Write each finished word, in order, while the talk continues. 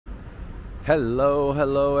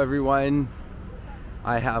Hello everyone.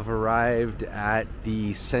 I have arrived at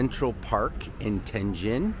the Central Park in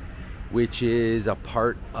Tianjin, which is a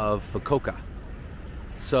part of Fukuoka.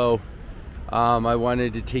 So I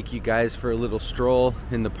wanted to take you guys for a little stroll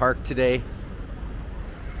in the park today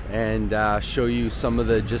and show you some of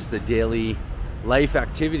the daily life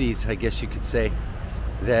activities, I guess you could say,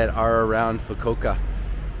 that are around Fukuoka.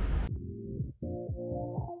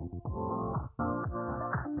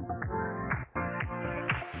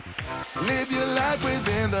 Live your life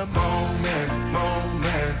within the moment,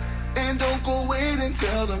 and don't go wait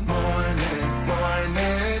until the morning.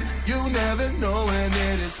 You never know when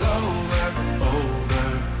it is over.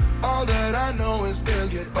 All that I know is we'll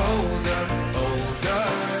get older.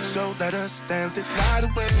 So let us dance this night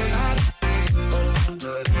away.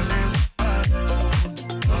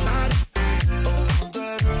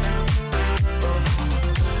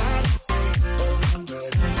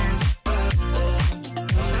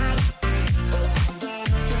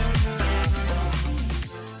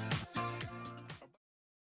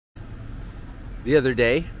 The other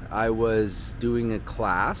day, I was doing a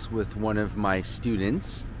class with one of my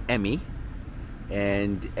students, Emmy,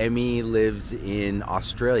 and Emmy lives in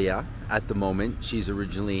Australia at the moment. She's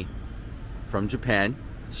originally from Japan.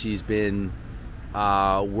 She's been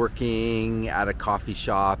working at a coffee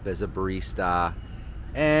shop as a barista,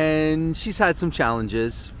 and she's had some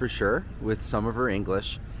challenges for sure with some of her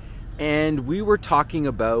English. And we were talking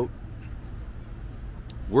about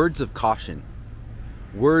words of caution.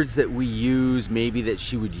 Words that we use, maybe that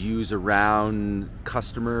she would use around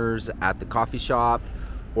customers at the coffee shop,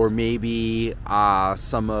 or maybe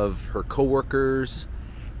some of her coworkers.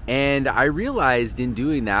 And I realized in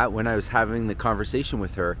doing that, when I was having the conversation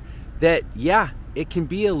with her, that yeah, it can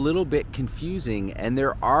be a little bit confusing, and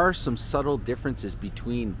there are some subtle differences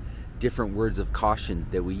between different words of caution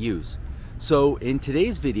that we use. So in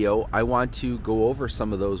today's video, I want to go over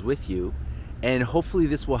some of those with you, and hopefully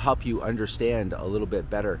this will help you understand a little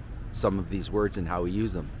bit better some of these words and how we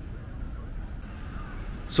use them.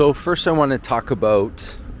 So first I want to talk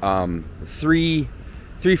about three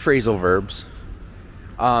phrasal verbs.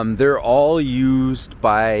 They're all used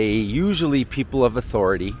by usually people of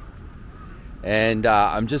authority. And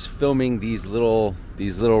I'm just filming these little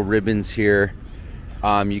ribbons here.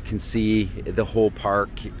 You can see the whole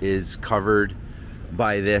park is covered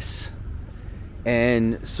by this.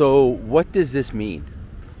 And so what does this mean?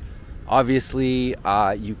 Obviously,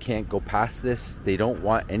 you can't go past this. They don't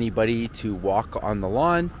want anybody to walk on the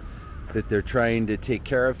lawn that they're trying to take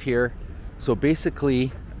care of here. So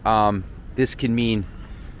basically, this can mean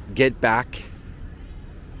get back,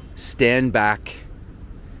 stand back,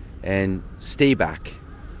 and stay back.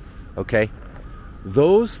 Okay?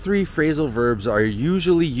 Those three phrasal verbs are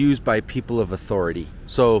usually used by people of authority.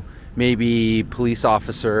 So maybe police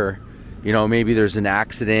officer, you know, maybe there's an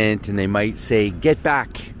accident and they might say, get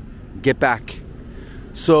back, get back.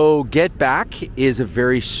 So get back is a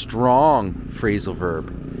very strong phrasal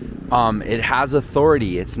verb. It has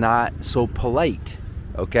authority. It's not so polite,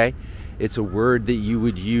 okay? It's a word that you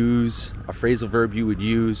would use, a phrasal verb you would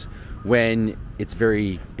use when it's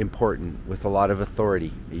very important, with a lot of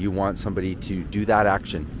authority. You want somebody to do that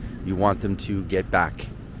action. You want them to get back.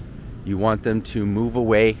 You want them to move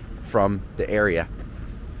away from the area.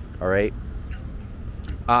 All right.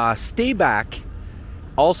 Stay back,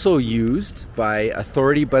 also used by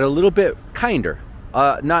authority, but a little bit kinder.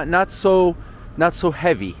 Not so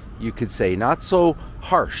heavy, you could say. Not so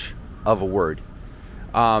harsh of a word.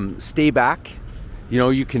 Stay back. You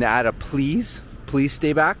know, you can add a please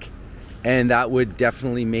stay back, and that would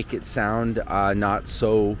definitely make it sound not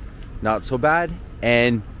so bad.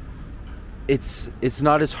 And it's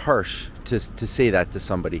not as harsh to say that to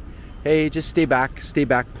somebody. Hey, just stay back,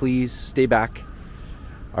 please, stay back.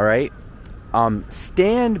 All right.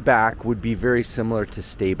 Stand back would be very similar to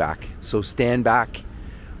stay back. So stand back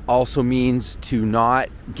also means to not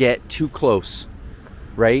get too close,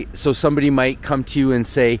 right? So somebody might come to you and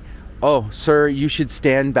say, oh, sir, you should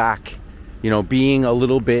stand back. You know, being a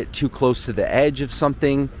little bit too close to the edge of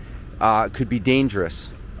something could be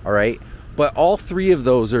dangerous. All right. But all three of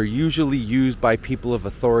those are usually used by people of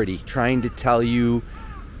authority, trying to tell you,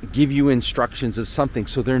 give you instructions of something.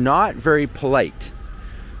 So they're not very polite.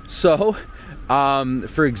 So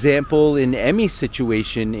for example, in Emmy's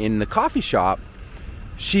situation in the coffee shop,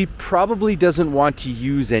 she probably doesn't want to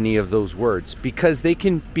use any of those words because they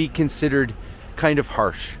can be considered kind of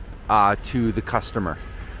harsh to the customer,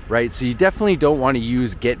 right? So you definitely don't want to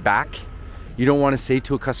use get back. You don't want to say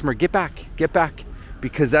to a customer, get back,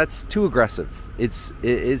 because that's too aggressive.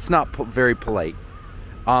 It's not very polite.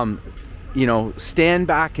 you know, stand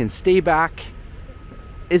back and stay back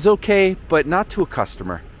is okay, but not to a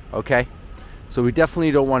customer, okay? So we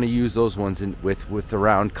definitely don't want to use those ones with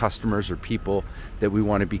around customers or people that we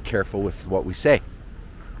want to be careful with what we say.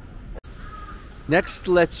 Next,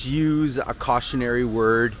 let's use a cautionary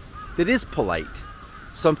word that is polite,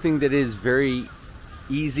 something that is very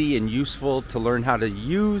easy and useful to learn how to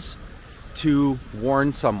use to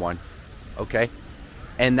warn someone, okay?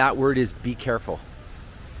 And that word is be careful.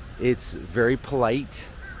 It's very polite,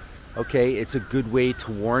 okay? It's a good way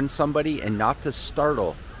to warn somebody and not to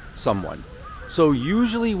startle someone. So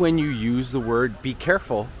usually when you use the word be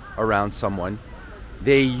careful around someone,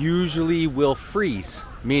 they usually will freeze,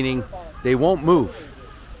 meaning they won't move.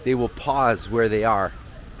 They will pause where they are.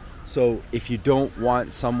 So if you don't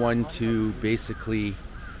want someone to basically,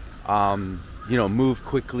 you know, move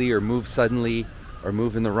quickly or move suddenly or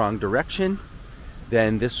move in the wrong direction,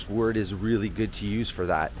 then this word is really good to use for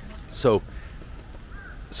that. So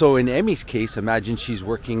in Emmy's case, imagine she's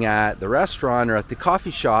working at the restaurant or at the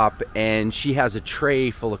coffee shop and she has a tray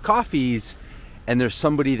full of coffees and there's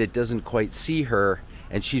somebody that doesn't quite see her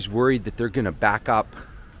and she's worried that they're gonna back up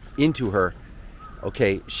into her.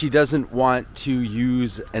 Okay, she doesn't want to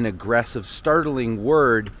use an aggressive, startling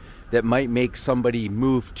word that might make somebody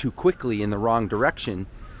move too quickly in the wrong direction.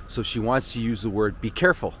 So she wants to use the word be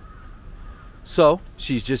careful. So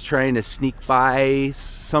she's just trying to sneak by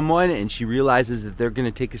someone and she realizes that they're going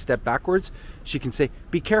to take a step backwards. She can say,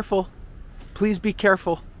 be careful, please be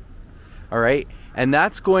careful. All right. And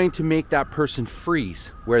that's going to make that person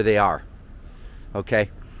freeze where they are.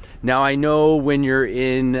 Okay. Now I know when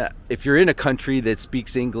if you're in a country that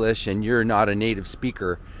speaks English and you're not a native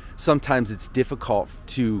speaker, sometimes it's difficult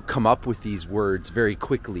to come up with these words very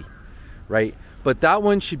quickly, right? But that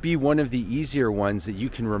one should be one of the easier ones that you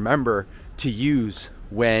can remember to use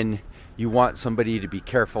when you want somebody to be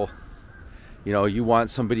careful. You know, you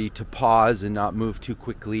want somebody to pause and not move too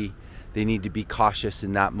quickly. They need to be cautious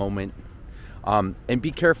in that moment. And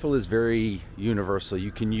be careful is very universal.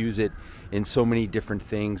 You can use it in so many different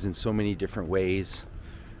things, in so many different ways,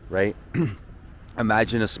 right?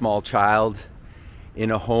 Imagine a small child in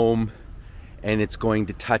a home and it's going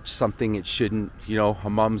to touch something it shouldn't. You know, a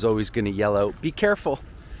mom's always going to yell out, be careful.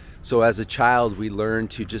 So as a child, we learn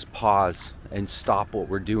to just pause and stop what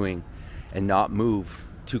we're doing and not move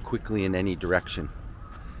too quickly in any direction.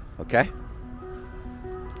 Okay?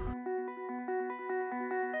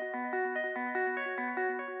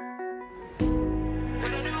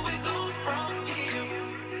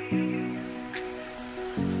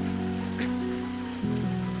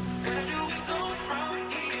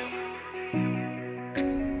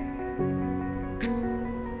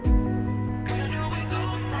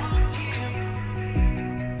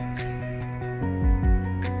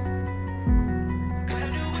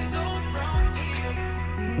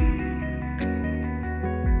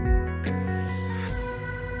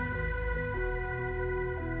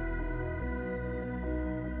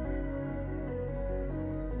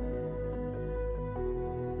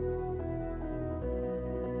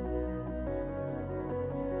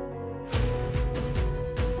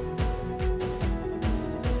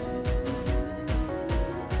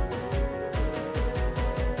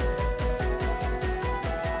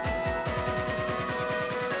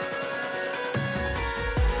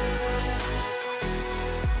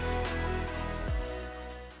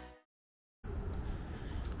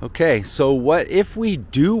 Okay, so what if we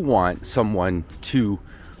do want someone to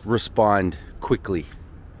respond quickly?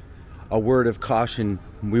 A word of caution,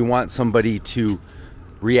 we want somebody to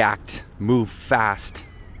react, move fast,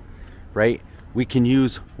 right? We can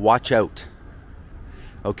use watch out.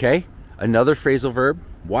 Okay, another phrasal verb,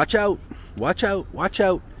 watch out, watch out, watch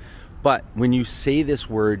out. But when you say this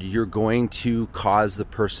word, you're going to cause the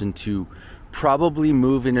person to probably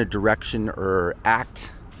move in a direction or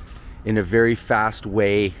act in a very fast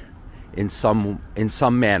way in some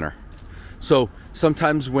manner. So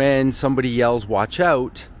sometimes when somebody yells watch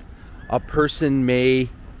out, a person may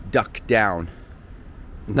duck down.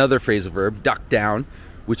 Another phrasal verb, duck down,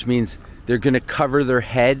 which means they're going to cover their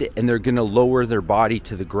head and they're going to lower their body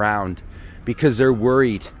to the ground because they're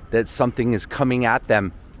worried that something is coming at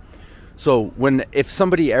them. So if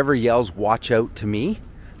somebody ever yells watch out to me,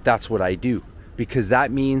 that's what I do, because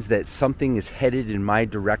that means that something is headed in my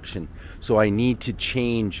direction. So I need to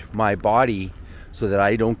change my body so that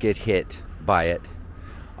I don't get hit by it.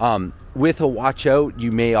 With a watch out,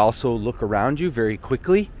 you may also look around you very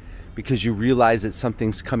quickly because you realize that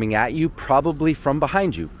something's coming at you, probably from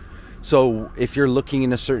behind you. So if you're looking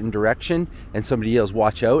in a certain direction and somebody yells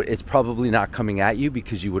watch out, it's probably not coming at you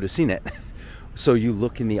because you would have seen it. So you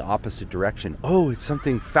look in the opposite direction. Oh, it's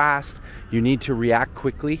something fast. You need to react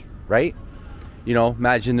quickly, right? You know,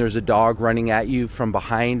 imagine there's a dog running at you from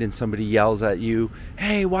behind and somebody yells at you,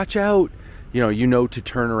 hey, watch out. You know to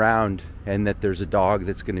turn around and that there's a dog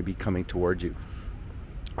that's going to be coming towards you.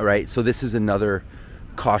 All right, so this is another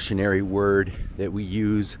cautionary word that we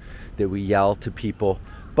use, that we yell to people.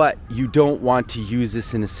 But you don't want to use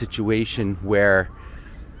this in a situation where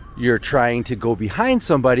you're trying to go behind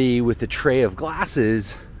somebody with a tray of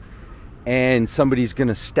glasses and somebody's going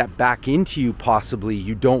to step back into you possibly.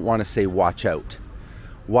 You don't want to say watch out.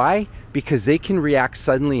 Why? Because they can react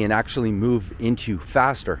suddenly and actually move into you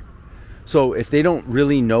faster. So if they don't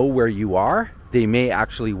really know where you are, they may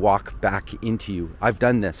actually walk back into you. I've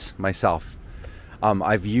done this myself.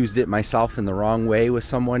 I've used it myself in the wrong way with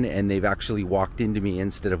someone, and they've actually walked into me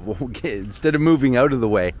instead of moving out of the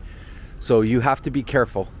way. So you have to be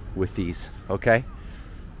careful with these, okay?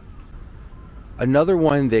 Another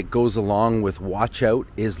one that goes along with watch out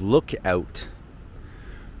is look out.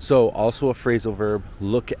 So also a phrasal verb,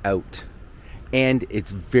 look out. And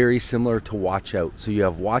it's very similar to watch out. So you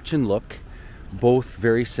have watch and look, both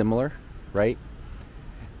very similar, right?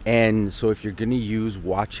 And so if you're going to use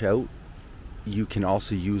watch out, you can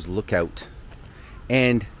also use look out.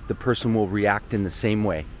 And the person will react in the same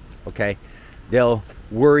way, okay? They'll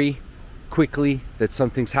worry quickly that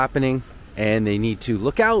something's happening and they need to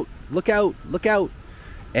look out, look out, look out.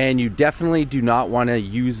 And you definitely do not want to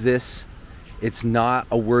use this. It's not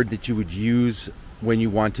a word that you would use when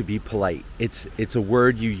you want to be polite. It's a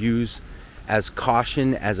word you use as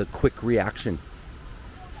caution, as a quick reaction.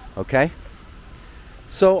 Okay?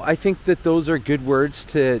 So I think that those are good words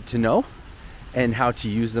to know and how to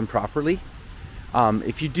use them properly.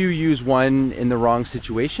 If you do use one in the wrong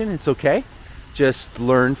situation, it's okay. Just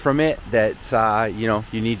learn from it that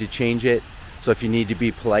you need to change it. So if you need to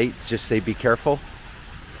be polite, just say be careful.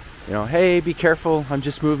 Hey, be careful, I'm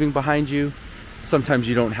just moving behind you. Sometimes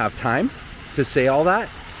you don't have time to say all that,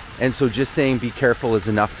 and so just saying be careful is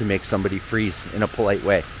enough to make somebody freeze in a polite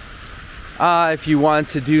way. If you want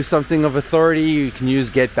to do something of authority, you can use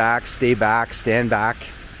get back, stay back, stand back,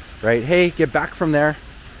 right? Hey, get back from there.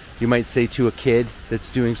 You might say to a kid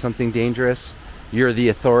that's doing something dangerous, you're the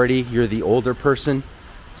authority, you're the older person,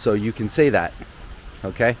 so you can say that,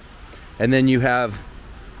 okay? And then you have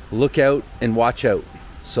look out and watch out.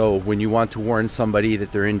 So when you want to warn somebody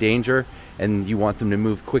that they're in danger and you want them to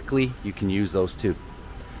move quickly, you can use those too.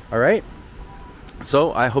 All right,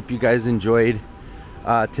 so I hope you guys enjoyed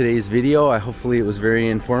today's video. Hopefully it was very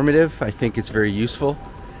informative. I think it's very useful.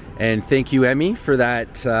 And thank you, Emmy, for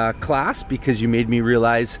that class, because you made me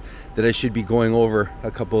realize that I should be going over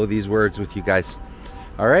a couple of these words with you guys.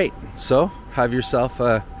 All right, so have yourself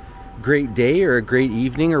a great day or a great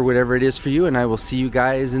evening or whatever it is for you, and I will see you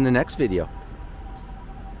guys in the next video.